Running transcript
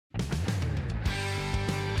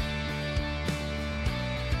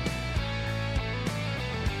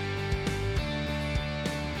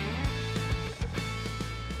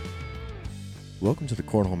Welcome to the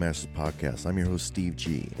Cornhole Masters Podcast. I'm your host, Steve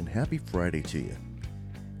G, and happy Friday to you.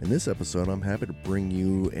 In this episode, I'm happy to bring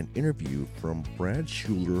you an interview from Brad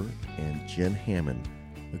Schuler and Jen Hammond,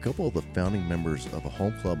 a couple of the founding members of a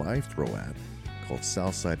home club I throw at called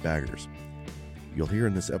Southside Baggers. You'll hear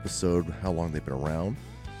in this episode how long they've been around,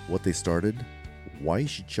 what they started, why you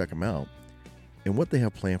should check them out, and what they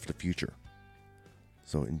have planned for the future.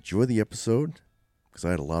 So enjoy the episode, because I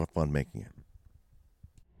had a lot of fun making it.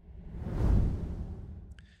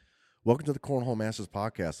 Welcome to the Cornhole Masters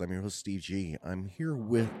Podcast. I'm your host, Steve G. I'm here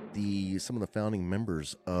with some of the founding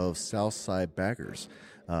members of Southside Baggers.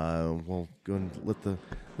 We'll go and let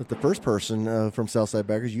the first person from Southside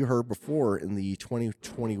Baggers you heard before in the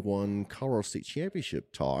 2021 Colorado State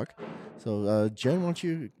Championship talk. So, Jen, why don't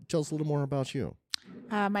you tell us a little more about you?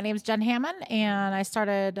 My name is Jen Hammond, and I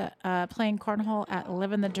started playing cornhole at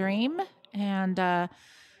Living the Dream. And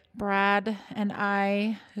Brad and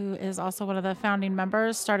I, who is also one of the founding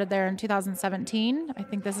members, started there in 2017. I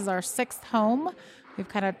think this is our sixth home. We've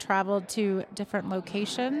kind of traveled to different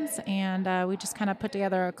locations, and we just kind of put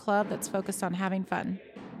together a club that's focused on having fun.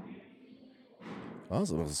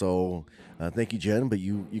 Awesome. So thank you, Jen. But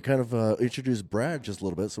you kind of introduced Brad just a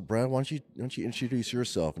little bit. So Brad, why don't you introduce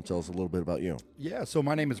yourself and tell us a little bit about you? Yeah, so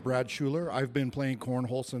my name is Brad Schuler. I've been playing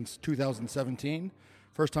cornhole since 2017.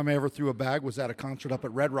 First time I ever threw a bag was at a concert up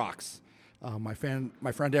at Red Rocks. My friend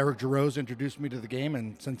Eric Jarosz introduced me to the game,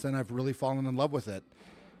 and since then I've really fallen in love with it.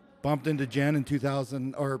 Bumped into Jen at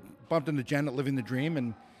Living the Dream,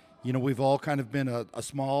 and you know, we've all kind of been a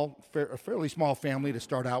fairly small family to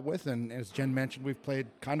start out with, and as Jen mentioned, we've played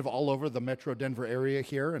kind of all over the Metro Denver area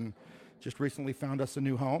here, and just recently found us a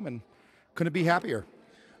new home, and couldn't be happier.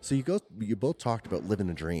 So you both talked about Living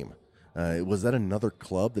the Dream. Was that another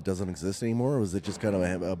club that doesn't exist anymore, or was it just kind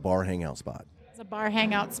of a bar hangout spot? It's a bar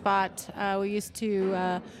hangout spot. We used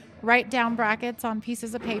to write down brackets on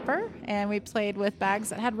pieces of paper, and we played with bags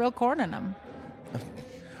that had real corn in them.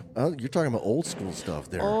 You're talking about old school stuff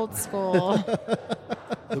there. Old school.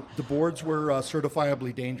 The boards were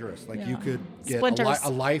certifiably dangerous. Like you could get a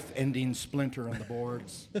life-ending splinter on the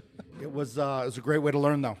boards. It was a great way to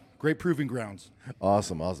learn, though. Great proving grounds.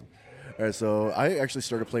 Awesome. All right, so I actually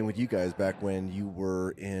started playing with you guys back when you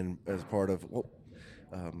were I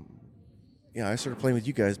started playing with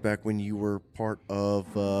you guys back when you were part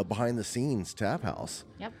of Behind the Scenes Tap House.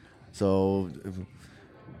 Yep. So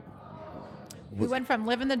we went from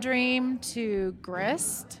Living the Dream to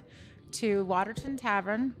Grist to Waterton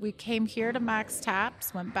Tavern. We came here to Max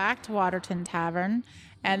Taps, went back to Waterton Tavern,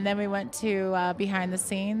 and then we went to Behind the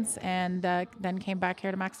Scenes, and then came back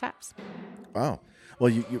here to Max Taps. Wow. Well,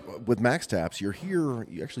 you with Max Taps, you're here.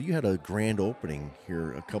 You had a grand opening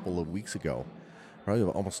here a couple of weeks ago, probably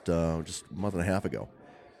almost just a month and a half ago,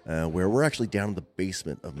 where we're actually down in the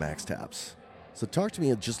basement of Max Taps. So talk to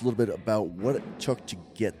me just a little bit about what it took to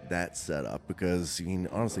get that set up, because I mean,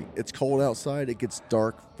 honestly, it's cold outside. It gets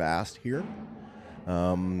dark fast here,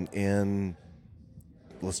 and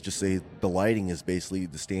let's just say the lighting is basically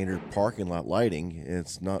the standard parking lot lighting.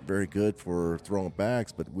 It's not very good for throwing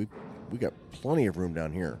bags, but we got plenty of room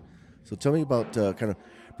down here. So tell me about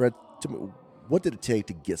Brad, what did it take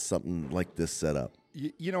to get something like this set up?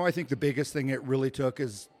 You know, I think the biggest thing it really took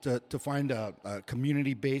is to find a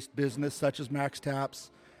community-based business such as Max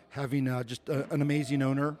Taps, having just an amazing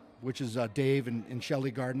owner, which is Dave and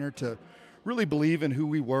Shelly Gardner, to really believe in who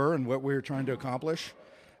we were and what we were trying to accomplish.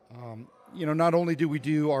 You know, not only do we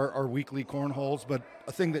do our weekly cornholes, but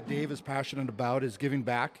a thing that Dave is passionate about is giving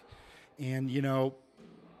back. And, you know,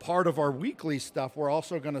 part of our weekly stuff, we're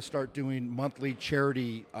also going to start doing monthly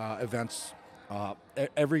charity events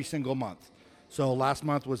every single month. So last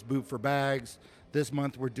month was Boot for Bags. This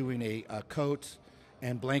month we're doing a coat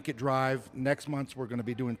and blanket drive. Next month we're going to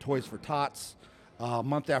be doing Toys for Tots.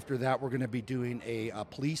 Month after that we're going to be doing a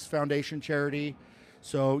police foundation charity.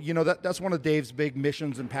 So, you know, that's one of Dave's big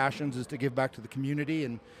missions and passions, is to give back to the community.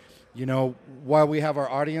 And, you know, while we have our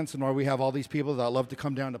audience and while we have all these people that love to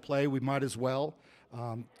come down to play, we might as well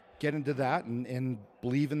get into that and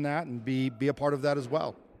believe in that and be a part of that as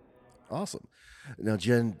well. Awesome. Now,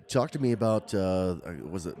 Jen, talk to me about,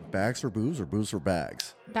 was it bags for boobs or boobs for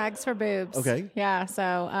bags? Bags for boobs. Okay. Yeah,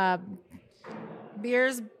 so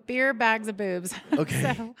beer, bags of boobs.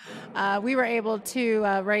 Okay. So we were able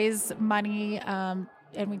to raise money, and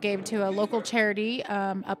we gave to a local charity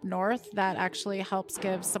up north that actually helps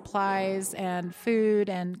give supplies and food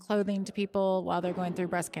and clothing to people while they're going through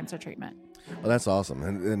breast cancer treatment. Oh, that's awesome.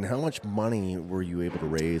 And how much money were you able to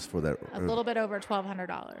raise for that? A little bit over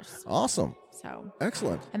 $1,200. Awesome. So,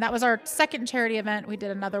 Excellent. and that was our second charity event. We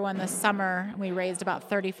did another one this summer, and we raised about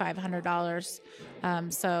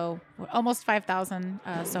 $3,500. So almost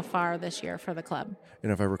 $5,000 so far this year for the club.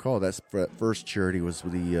 And if I recall, that first charity was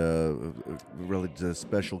the related to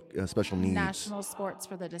special needs. National Sports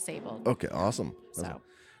for the Disabled. Okay, awesome. So.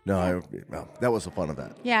 No, well, that was a fun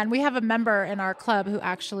event. Yeah, and we have a member in our club who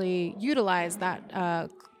actually utilized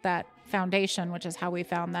that foundation, which is how we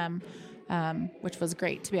found them, which was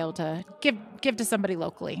great to be able to give to somebody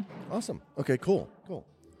locally. Awesome. Okay, cool. All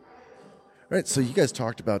right, so you guys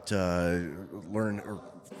talked about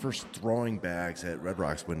first throwing bags at Red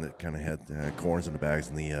Rocks when it kind of had corns in the bags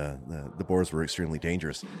and the boards were extremely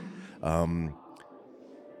dangerous.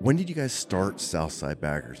 When did you guys start Southside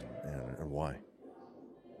Baggers and why?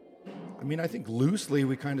 I mean, I think loosely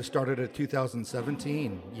we kind of started at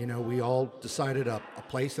 2017. You know, we all decided a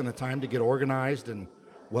place and a time to get organized and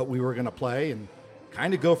what we were going to play and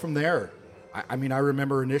kind of go from there. I mean, I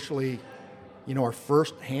remember initially, you know, our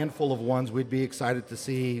first handful of ones, we'd be excited to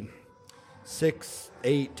see 6,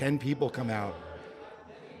 8, 10 people come out.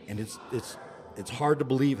 And it's hard to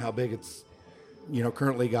believe how big it's, you know,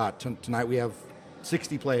 currently got. Tonight we have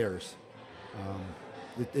 60 players.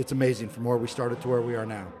 It's amazing from where we started to where we are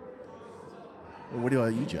now. What do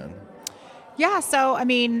you Jen? Yeah, so I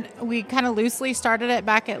mean, we kind of loosely started it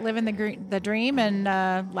back at Living the Dream, and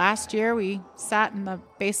last year we sat in the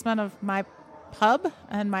basement of my pub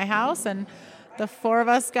and my house, and the four of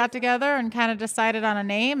us got together and kind of decided on a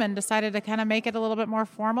name and decided to kind of make it a little bit more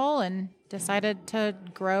formal and decided to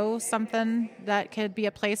grow something that could be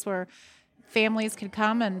a place where families could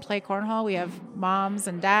come and play cornhole. We have moms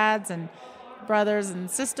and dads and brothers and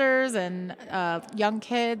sisters and young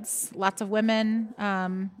kids, lots of women.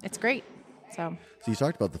 It's great. So you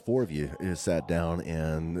talked about the four of you sat down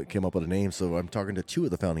and came up with a name. So I'm talking to two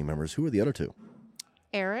of the founding members. Who are the other two?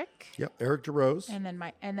 Eric. Yep, Eric DeRose.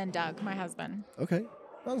 And then Doug, my husband. Okay,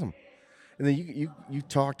 awesome. And then you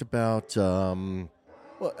talked about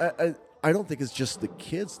I don't think it's just the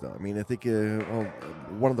kids though. I mean, I think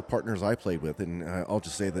one of the partners I played with, and I'll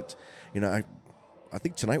just say that, you know, I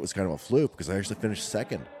think tonight was kind of a fluke because I actually finished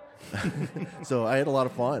second. So I had a lot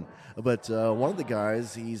of fun. But one of the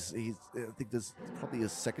guys, he's I think this is probably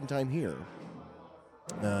his second time here.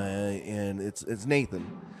 And it's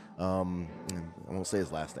Nathan. I won't say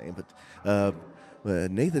his last name,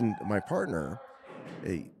 but Nathan, my partner,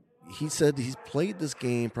 he said he's played this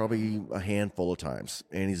game probably a handful of times,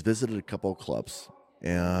 and he's visited a couple of clubs.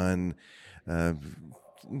 And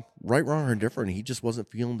right, wrong, or indifferent, he just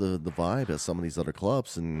wasn't feeling the vibe at some of these other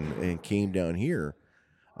clubs, and came down here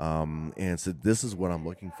and said, this is what I'm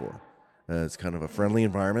looking for. It's kind of a friendly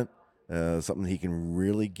environment, something he can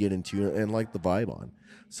really get into and like the vibe on.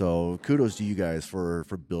 So kudos to you guys for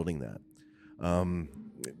building that.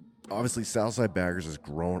 Obviously, Southside Baggers has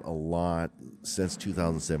grown a lot since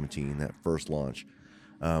 2017, that first launch.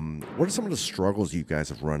 What are some of the struggles you guys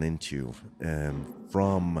have run into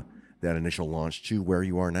from that initial launch to where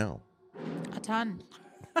you are now? A ton.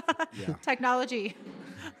 Yeah. Technology.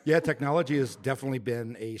 Yeah, technology has definitely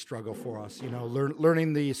been a struggle for us. You know,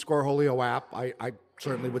 learning the Scoreholio app, I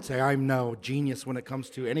certainly would say I'm no genius when it comes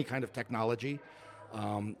to any kind of technology.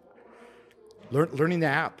 Learning the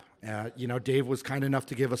app. You know, Dave was kind enough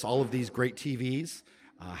to give us all of these great TVs.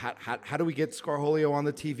 How do we get Scoreholio on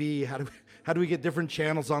the TV? How do we get different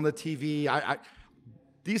channels on the TV?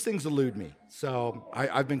 These things elude me. So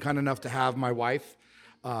I've been kind enough to have my wife,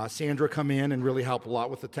 Sandra, come in and really help a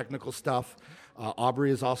lot with the technical stuff.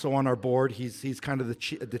 Aubrey is also on our board. He's kind of the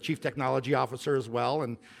chief technology officer as well.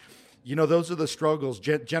 And, you know, those are the struggles.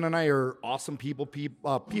 Jen and I are awesome people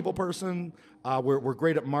person. We're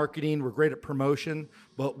great at marketing. We're great at promotion.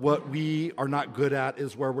 But what we are not good at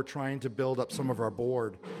is where we're trying to build up some of our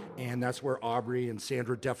board. And that's where Aubrey and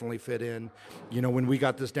Sandra definitely fit in. You know, when we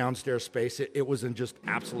got this downstairs space, it was in just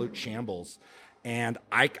absolute shambles. And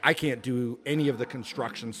I can't do any of the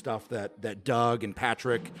construction stuff that Doug and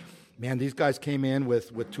Patrick, man, these guys came in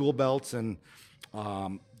with tool belts and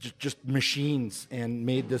just machines and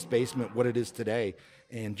made this basement what it is today.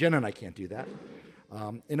 And Jen and I can't do that.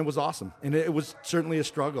 And it was awesome. And it was certainly a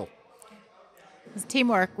struggle. It was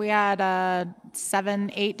teamwork. We had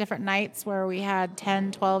 7, 8 different nights where we had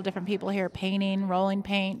 10, 12 different people here painting, rolling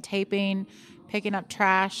paint, taping, picking up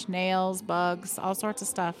trash, nails, bugs, all sorts of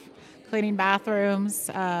stuff, cleaning bathrooms.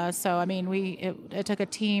 So, I mean, it took a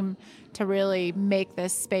team to really make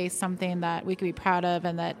this space something that we could be proud of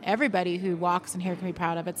and that everybody who walks in here can be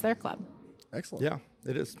proud of. It's their club. Excellent. Yeah,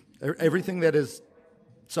 it is. Everything that is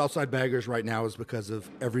Southside Baggers right now is because of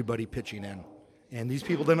everybody pitching in, and these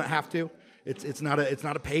people didn't have to. It's not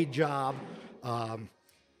a paid job. Out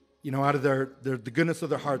of the goodness of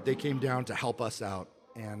their heart, they came down to help us out,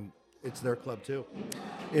 and it's their club too.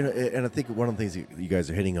 And I think one of the things you guys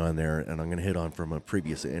are hitting on there, and I'm going to hit on from a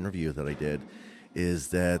previous interview that I did, is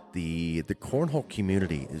that the cornhole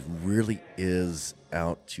community really is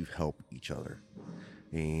out to help each other.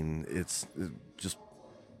 I mean, it's just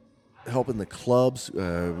helping the clubs,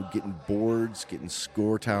 getting boards, getting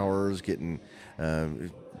score towers, getting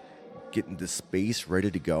the space ready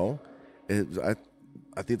to go.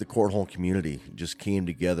 I think the cornhole community just came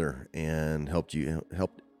together and helped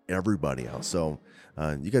everybody out. So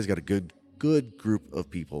you guys got a good group of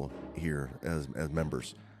people here as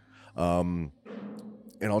members. And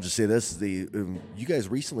I'll just say this: you guys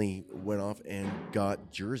recently went off and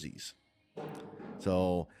got jerseys.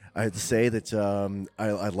 So I have to say that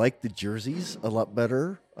I like the jerseys a lot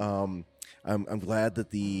better. I'm glad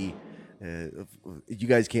that you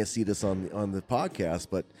guys can't see this on the podcast,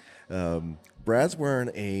 but Brad's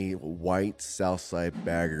wearing a white Southside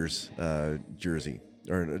Baggers jersey,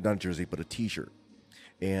 or not jersey, but a T-shirt,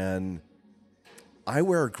 and I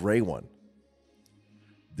wear a gray one.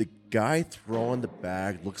 The guy throwing the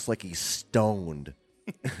bag looks like he's stoned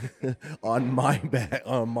on mine,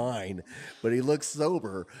 but he looks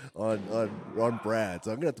sober on Brad.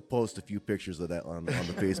 So I'm gonna have to post a few pictures of that on the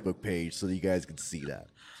Facebook page so that you guys can see that.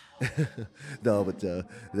 No, but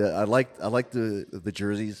I like the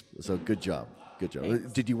jerseys. So good job.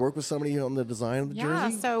 Thanks. Did you work with somebody on the design of the jersey? Yeah,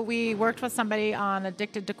 so we worked with somebody on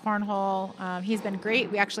Addicted to Cornhole. He's been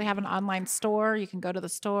great. We actually have an online store. You can go to the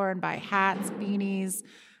store and buy hats, beanies,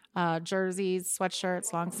 jerseys,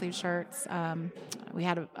 sweatshirts, long sleeve shirts. We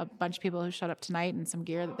had a bunch of people who showed up tonight and some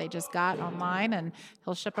gear that they just got online, and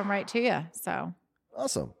he'll ship them right to you. So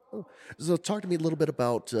awesome. So talk to me a little bit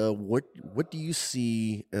about what do you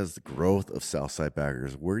see as the growth of Southside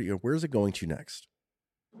Baggers? Where's it going to next?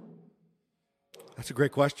 That's a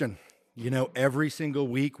great question. Every single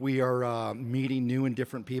week we are meeting new and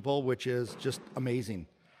different people, which is just amazing.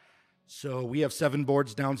 So we have 7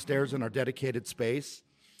 boards downstairs in our dedicated space.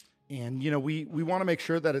 And, we want to make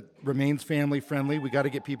sure that it remains family friendly. We got to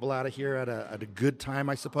get people out of here at a good time,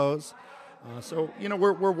 I suppose. So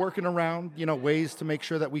we're working around, ways to make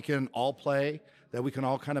sure that we can all play, that we can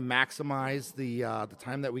all kind of maximize the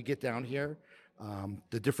time that we get down here,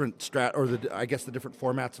 the different the different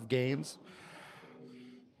formats of games.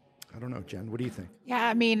 I don't know, Jen, what do you think?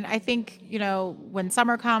 Yeah, I think, when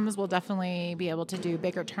summer comes, we'll definitely be able to do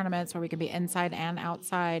bigger tournaments where we can be inside and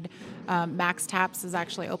outside. Max Taps is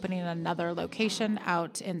actually opening another location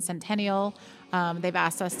out in Centennial. They've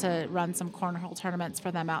asked us to run some cornhole tournaments for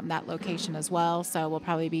them out in that location as well. So we'll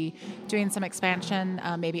probably be doing some expansion,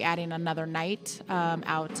 maybe adding another night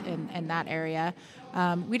out in that area.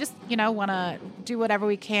 We just, want to do whatever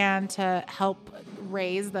we can to help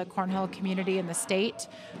raise the cornhole community in the state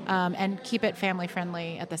and keep it family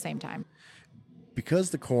friendly at the same time.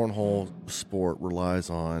 Because the cornhole sport relies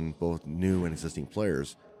on both new and existing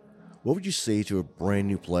players, what would you say to a brand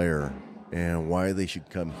new player and why they should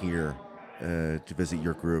come here to visit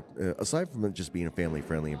your group, aside from it just being a family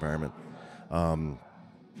friendly environment? And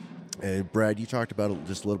Brad, you talked about it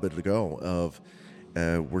just a little bit ago of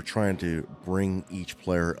we're trying to bring each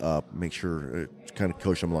player up, make sure kind of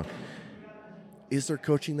coach them along. Is there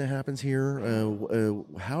coaching that happens here?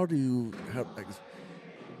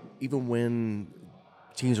 Even when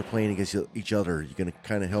teams are playing against each other, you're going to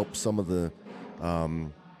kind of help some of the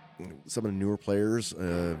newer players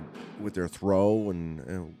with their throw,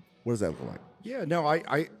 and what does that look like? Yeah, no,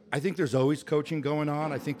 I think there's always coaching going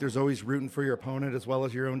on. I think there's always rooting for your opponent as well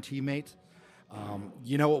as your own teammates.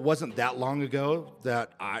 It wasn't that long ago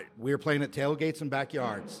that we were playing at tailgates and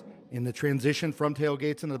backyards. In the transition from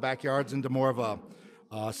tailgates into the backyards into more of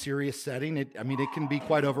a serious setting, it can be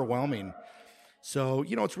quite overwhelming. So,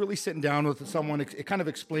 it's really sitting down with someone, kind of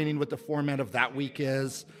explaining what the format of that week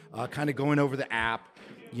is, kind of going over the app,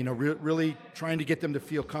 really trying to get them to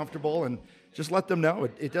feel comfortable and just let them know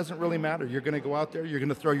it doesn't really matter. You're going to go out there, you're going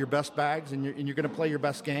to throw your best bags, and you're going to play your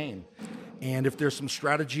best game. And if there's some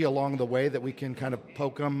strategy along the way that we can kind of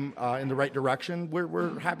poke them in the right direction,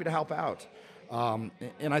 we're happy to help out.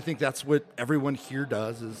 And I think that's what everyone here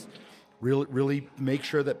does is really make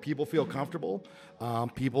sure that people feel comfortable.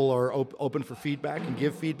 People are open for feedback and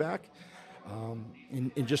give feedback.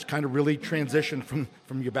 And just kind of really transition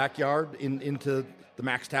from your backyard into the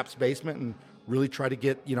Max Taps basement and really try to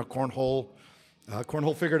get cornhole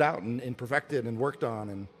figured out and perfected and worked on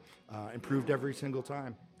and improved every single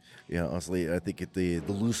time. Yeah, honestly, I think the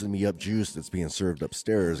loosen me up juice that's being served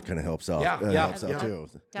upstairs kind of helps out. Yeah. Helps out too.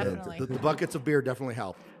 Definitely. The buckets of beer definitely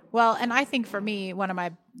help. Well, and I think for me, one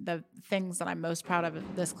of the things that I'm most proud of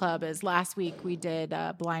at this club is last week we did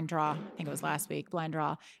blind draw. I think it was last week, blind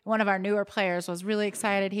draw. One of our newer players was really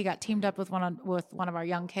excited. He got teamed up with one of our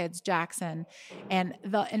young kids, Jackson, and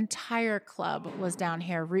the entire club was down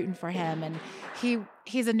here rooting for him. And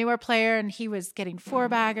he's a newer player, and he was getting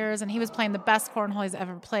 4-baggers, and he was playing the best cornhole he's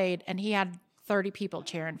ever played, and he had 30 people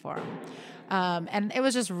cheering for him. And it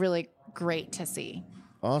was just really great to see.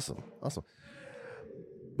 Awesome.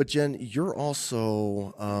 But Jen, you're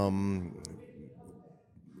also,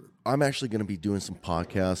 I'm actually going to be doing some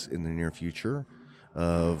podcasts in the near future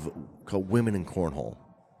called Women in Cornhole.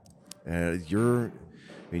 You're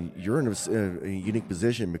in a unique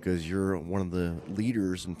position because you're one of the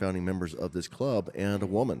leaders and founding members of this club and a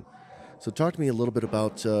woman. So talk to me a little bit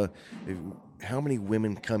about how many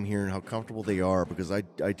women come here and how comfortable they are, because I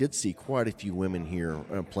did see quite a few women here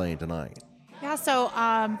playing tonight. Yeah, so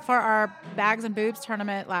for our Bags and Boobs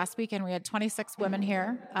tournament last weekend, we had 26 women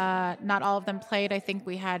here. Not all of them played. I think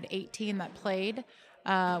we had 18 that played,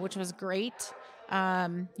 which was great.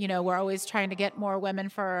 We're always trying to get more women.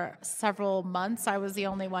 For several months, I was the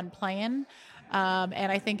only one playing.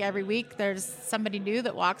 And I think every week there's somebody new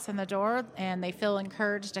that walks in the door and they feel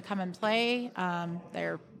encouraged to come and play.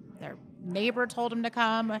 Their neighbor told them to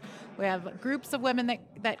come. We have groups of women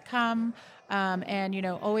that come. And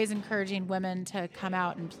always encouraging women to come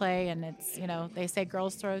out and play. And it's, they say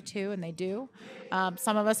girls throw too, and they do.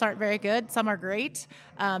 Some of us aren't very good. Some are great.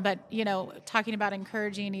 But talking about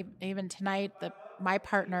encouraging, even tonight, my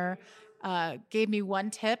partner gave me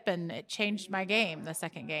one tip, and it changed my game, the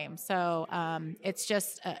second game. So it's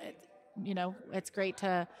just, it's great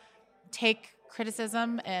to take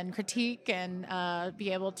criticism and critique and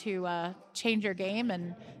be able to change your game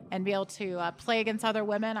and be able to play against other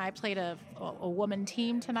women. I played a woman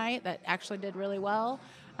team tonight that actually did really well.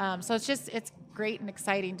 So it's great and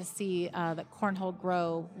exciting to see that cornhole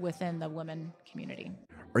grow within the women community.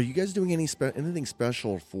 Are you guys doing anything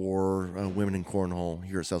special for women in cornhole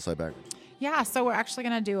here at Southside Back? Yeah, so we're actually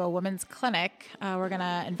going to do a women's clinic. We're going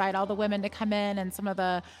to invite all the women to come in, and some of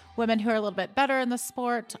the women who are a little bit better in the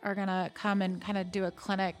sport are going to come and kind of do a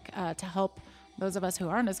clinic to help those of us who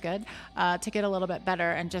aren't as good to get a little bit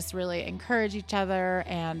better and just really encourage each other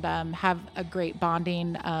and have a great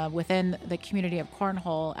bonding within the community of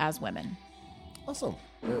cornhole as women. Awesome.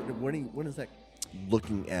 When is that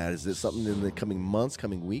looking at? Is this something in the coming months,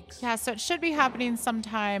 coming weeks? Yeah, so it should be happening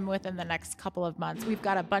sometime within the next couple of months. We've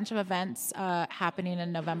got a bunch of events happening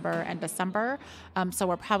in November and December, so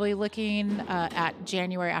we're probably looking at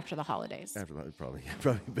January after the holidays. After that, probably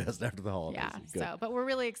best after the holidays. Yeah. Good. But we're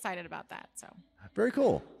really excited about that. So very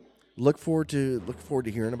cool. Look forward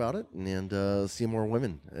to hearing about it and see more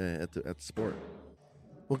women at the sport.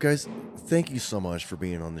 Well, guys, thank you so much for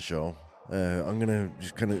being on the show. I'm going to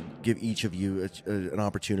just kind of give each of you an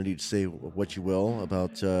opportunity to say what you will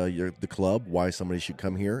about the club, why somebody should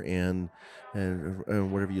come here, and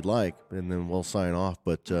whatever you'd like, and then we'll sign off.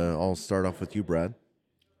 But I'll start off with you, Brad.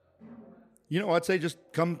 I'd say just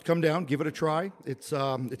come down, give it a try. It's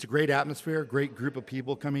a great atmosphere, great group of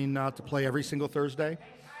people coming to play every single Thursday.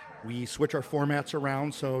 We switch our formats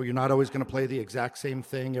around, so you're not always going to play the exact same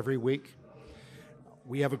thing every week.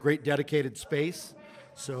 We have a great dedicated space.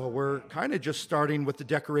 So we're kind of just starting with the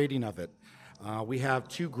decorating of it. We have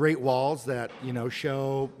 2 great walls that,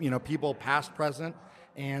 show, people past, present,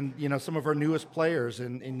 and, some of our newest players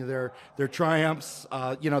and their triumphs.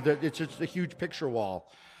 It's just a huge picture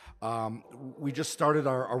wall. We just started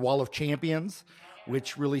our Wall of Champions,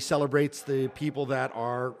 which really celebrates the people that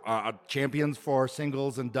are champions for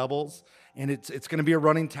singles and doubles. And it's going to be a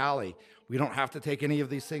running tally. We don't have to take any of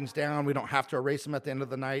these things down. We don't have to erase them at the end of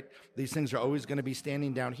the night. These things are always going to be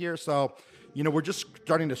standing down here. So, we're just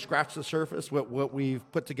starting to scratch the surface with what we've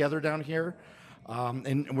put together down here.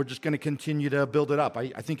 And we're just going to continue to build it up. I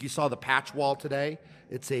think you saw the patch wall today.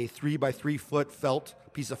 It's a 3 by 3 foot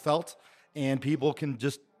piece of felt, and people can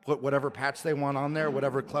just put whatever patch they want on there,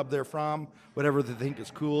 whatever club they're from, whatever they think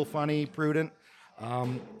is cool, funny, prudent.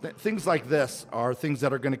 Things like this are things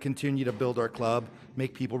that are going to continue to build our club,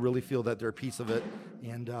 make people really feel that they're a piece of it,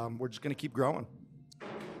 and we're just going to keep growing.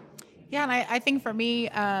 Yeah, and I think for me,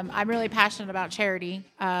 I'm really passionate about charity,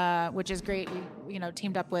 which is great. We,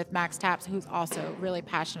 teamed up with Max Taps, who's also really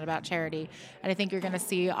passionate about charity, and I think you're going to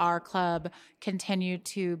see our club continue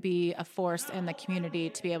to be a force in the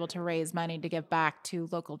community to be able to raise money to give back to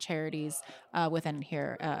local charities within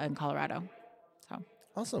here in Colorado. So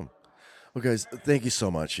awesome. Well, guys, thank you so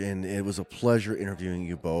much, and it was a pleasure interviewing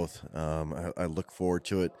you both. I look forward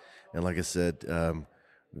to it, and like I said,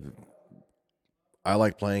 I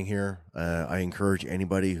like playing here. I encourage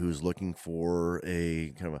anybody who's looking for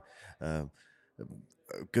a kind of a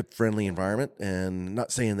good, friendly environment, and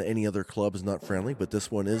not saying that any other club is not friendly, but this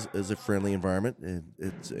one is a friendly environment,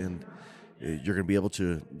 and you're going to be able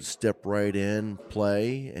to step right in,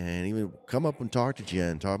 play, and even come up and talk to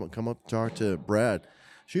Jen, come up and talk to Brad.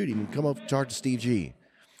 Shoot, even come up and talk to Steve G.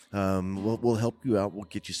 We'll help you out. We'll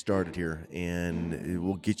get you started here, and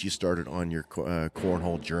we'll get you started on your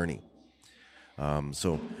cornhole journey.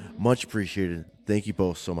 So much appreciated. Thank you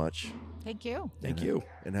both so much. Thank you. Thank you.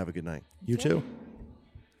 And have a good night. You too.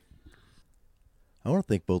 I want to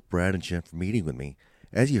thank both Brad and Jen for meeting with me.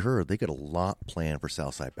 As you heard, they got a lot planned for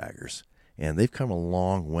Southside Baggers, and they've come a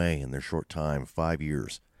long way in their short time, 5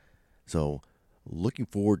 years. So looking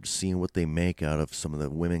forward to seeing what they make out of some of the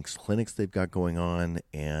women's clinics they've got going on,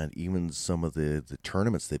 and even some of the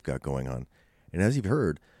tournaments they've got going on. And as you've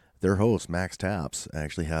heard, their host, Max Taps,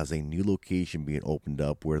 actually has a new location being opened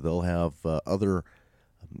up where they'll have other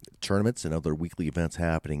tournaments and other weekly events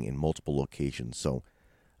happening in multiple locations. So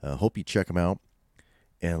hope you check them out.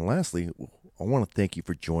 And lastly, I want to thank you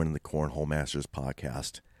for joining the Cornhole Masters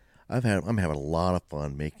podcast. I'm having a lot of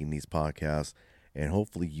fun making these podcasts, and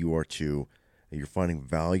hopefully you are too. You're finding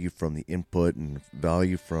value from the input and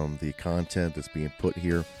value from the content that's being put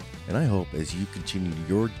here. And I hope as you continue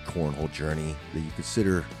your cornhole journey that you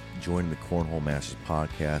consider joining the Cornhole Masters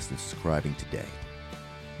podcast and subscribing today.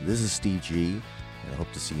 This is Steve G, and I hope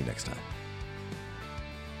to see you next time.